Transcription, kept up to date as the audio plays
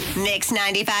Mix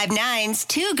 95.9's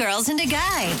Two Girls and a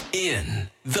Guy. In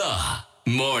the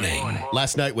morning.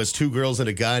 Last night was Two Girls and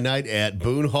a Guy night at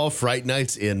Boone Hall Fright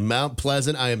Nights in Mount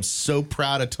Pleasant. I am so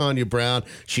proud of Tanya Brown.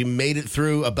 She made it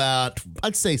through about,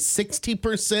 I'd say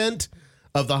 60%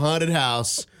 of the haunted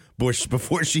house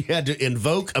before she had to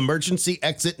invoke emergency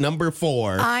exit number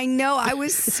 4. I know. I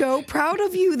was so proud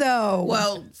of you, though.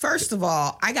 Well, first of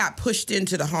all, I got pushed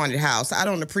into the haunted house. I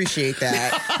don't appreciate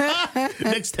that.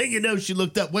 Next thing you know, she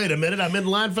looked up, wait a minute, I'm in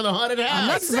line for the haunted house. I'm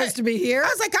not supposed to be here. I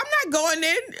was like, I'm not going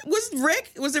in.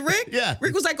 Was it Rick? Yeah.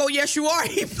 Rick was like, oh, yes, you are.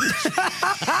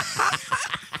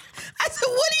 I said,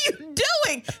 what are you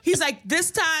doing? He's like,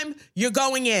 this time you're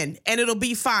going in and it'll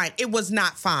be fine. It was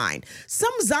not fine.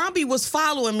 Some zombie was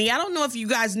following me. I don't know if you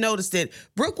guys noticed it.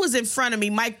 Brooke was in front of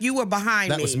me. Mike, you were behind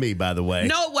me. That was me, by the way.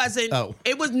 No, it wasn't. Oh.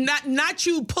 It was not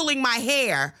you pulling my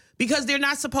hair because they're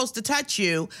not supposed to touch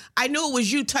you. I knew it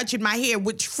was you touching my hair,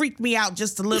 which freaked me out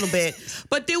just a little bit.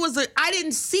 But I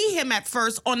didn't see him at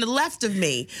first on the left of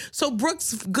me. So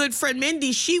Brooke's good friend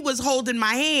Mindy, she was holding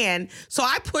my hand. So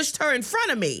I pushed her in front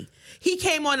of me. He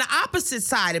came on the opposite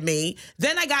side of me.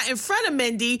 Then I got in front of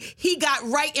Mindy. He got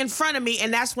right in front of me,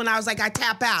 and that's when I was like, I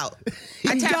tap out.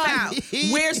 I tap out.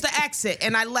 Where's the exit?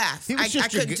 And I left. I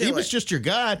couldn't do it. He was just your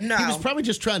guy. No. He was probably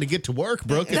just trying to get to work,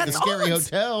 Brooke, at the scary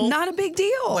hotel. Not a big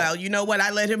deal. Well, you know what?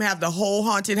 I let him have the whole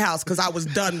haunted house because I was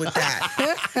done with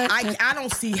that. I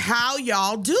don't see how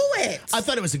y'all do it. I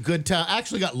thought it was a good time. I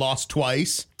actually got lost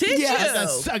twice. Did you?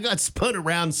 I got spun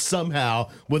around somehow,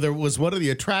 whether it was one of the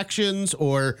attractions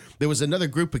or there was another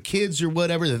group of kids or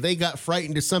whatever that they got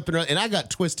frightened or something, and I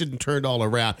got twisted and turned all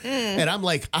around. And I'm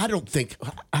like, I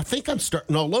think I'm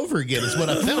starting all over again is what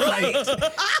I felt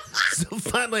like. So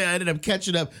finally I ended up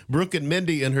catching up. Brooke and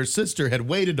Mindy and her sister had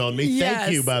waited on me. Yes.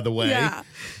 Thank you, by the way. Yeah.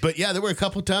 But yeah, there were a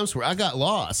couple times where I got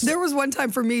lost. There was one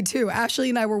time for me, too. Ashley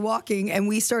and I were walking, and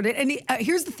we started. And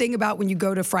here's the thing about when you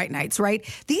go to Fright Nights, right?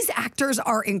 These actors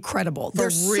are incredible. They're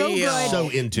so good. So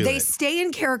into They it. stay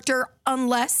in character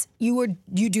unless you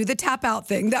do the tap out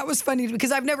thing. That was funny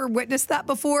because I've never witnessed that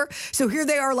before. So here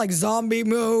they are, like zombie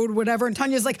mode, whatever. And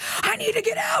Tanya's like, I need to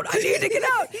get out. I need to get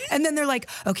out. And then they're like,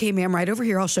 okay, ma'am, right over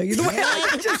here. I'll show you the way.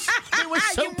 It was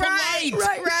so You're polite.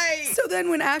 Right. So then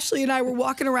when Ashley and I were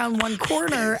walking around one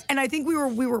corner, and I think we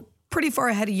were pretty far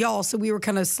ahead of y'all, so we were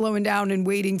kind of slowing down and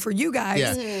waiting for you guys.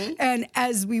 Yeah. Mm-hmm. And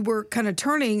as we were kind of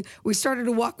turning, we started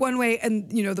to walk one way, and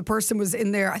the person was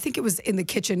in there. I think it was in the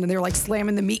kitchen, and they were like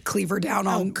slamming the meat cleaver down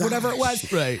on whatever it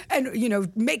was, Right.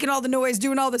 And making all the noise,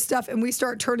 doing all this stuff. And we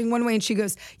start turning one way, and she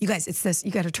goes, "You guys, it's this.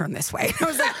 You got to turn this way." And I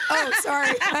was like, "Oh,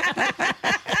 sorry."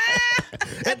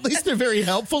 At least they're very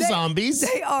helpful zombies.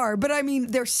 They are, but I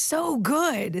mean, they're so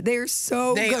good. They're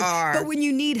so They good. are. But when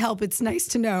you need help, it's nice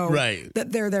to know Right.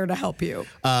 that they're there to help you.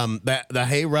 The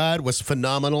hayride was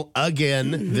phenomenal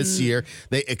again this year.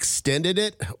 They extended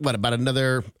it, about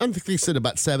another, I think they said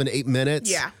about 7-8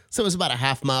 minutes. Yeah. So it was about a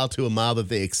half mile to a mile that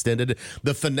they extended it.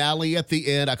 The finale at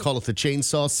the end, I call it the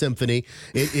Chainsaw Symphony.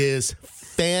 It is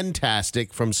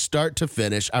fantastic from start to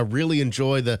finish. I really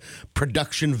enjoy the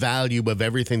production value of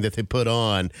everything that they put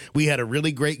on. We had a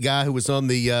really great guy who was on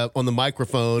the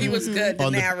microphone. He was good, the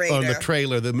narrator. On the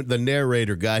trailer, the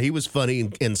narrator guy. He was funny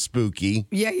and spooky.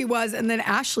 Yeah, he was. And then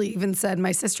Ashley even said,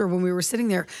 my sister, when we were sitting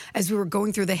there, as we were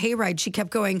going through the hayride, she kept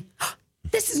going,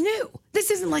 this is new. This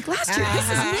isn't like last year.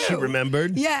 This is new. She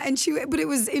remembered. Yeah, but it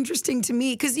was interesting to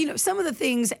me because, some of the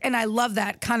things, and I love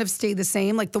that, kind of stay the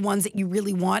same, like the ones that you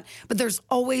really want, but there's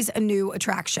always a new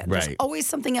attraction. Right. There's always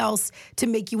something else to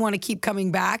make you want to keep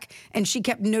coming back, and she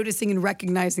kept noticing and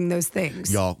recognizing those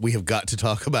things. Y'all, we have got to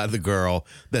talk about the girl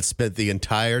that spent the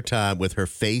entire time with her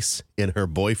face in her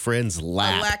boyfriend's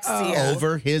lap Alexia.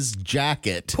 over his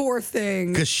jacket. Poor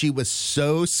thing. Because she was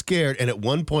so scared. And at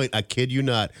one point, I kid you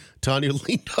not, Tanya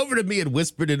leaned over to me and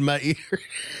whispered in my ear.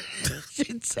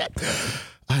 She said,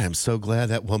 I am so glad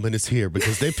that woman is here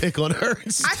because they pick on her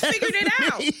instead. I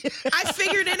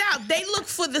figured it out. They look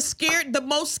for the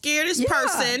most scaredest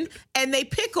person, and they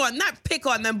not pick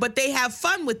on them, but they have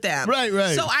fun with them. Right.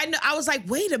 So I was like,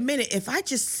 wait a minute, if I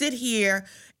just sit here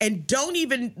and don't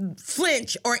even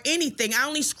flinch or anything, I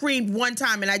only screamed one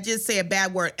time and I just say a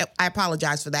bad word. I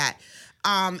apologize for that.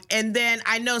 And then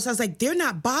I noticed, I was like, they're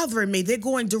not bothering me. They're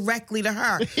going directly to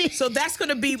her. So that's going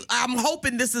to be, I'm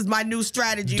hoping this is my new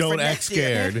strategy for next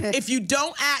year. Don't act scared. If you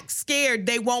don't act scared,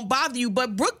 they won't bother you.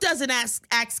 But Brooke doesn't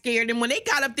act scared. And when they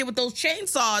got up there with those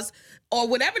chainsaws, or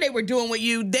whatever they were doing with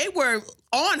you, they were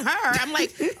on her. I'm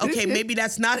like, okay, maybe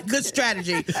that's not a good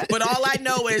strategy. But all I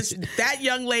know is that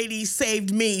young lady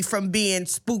saved me from being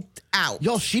spooked out.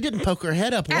 Y'all, she didn't poke her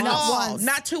head up At once. all.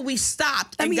 Not till we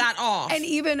stopped and got off. And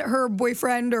even her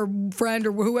boyfriend or friend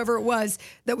or whoever it was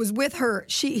that was with her,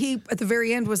 he at the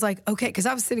very end was like, okay, because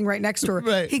I was sitting right next to her.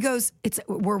 Right. He goes,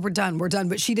 we're done.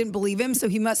 But she didn't believe him, so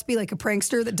he must be like a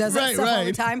prankster that does that stuff all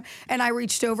the time. And I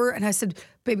reached over and I said,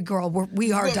 baby girl,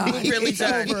 we are done. We're really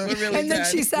done. Over. We're really and then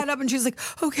done. she sat up and she was like,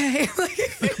 okay.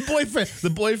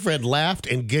 The boyfriend laughed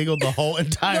and giggled the whole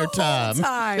entire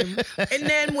time. And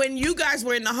then when you guys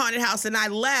were in the haunted house and I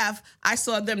left, I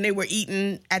saw them. They were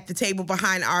eating at the table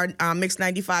behind our Mix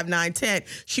 95.9 tent.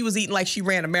 She was eating like she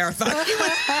ran a marathon.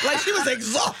 She was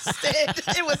exhausted.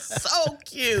 It was so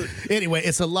cute. Anyway,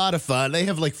 it's a lot of fun. They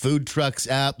have like food trucks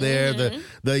out there.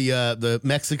 The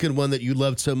Mexican one that you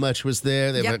loved so much was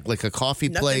there. They have like a coffee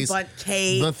place.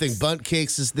 Nothing But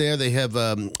Cakes is there. They have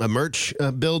a merch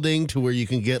building to where you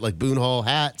can get like Boone Hall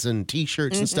hats and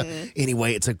T-shirts and stuff.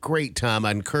 Anyway, it's a great time.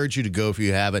 I encourage you to go if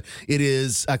you haven't. It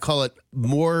is, I call it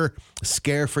more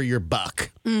scare for your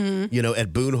buck,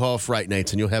 at Boone Hall Fright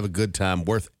Nights, and you'll have a good time,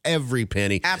 worth every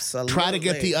penny. Absolutely. Try to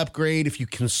get the upgrade if you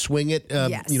can swing it.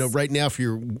 Right now, if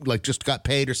you're like just got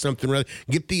paid or something,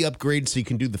 get the upgrade so you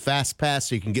can do the fast pass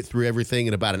so you can get through everything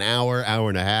in about an hour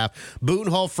and a half.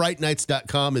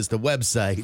 BooneHallFrightNights.com is the website.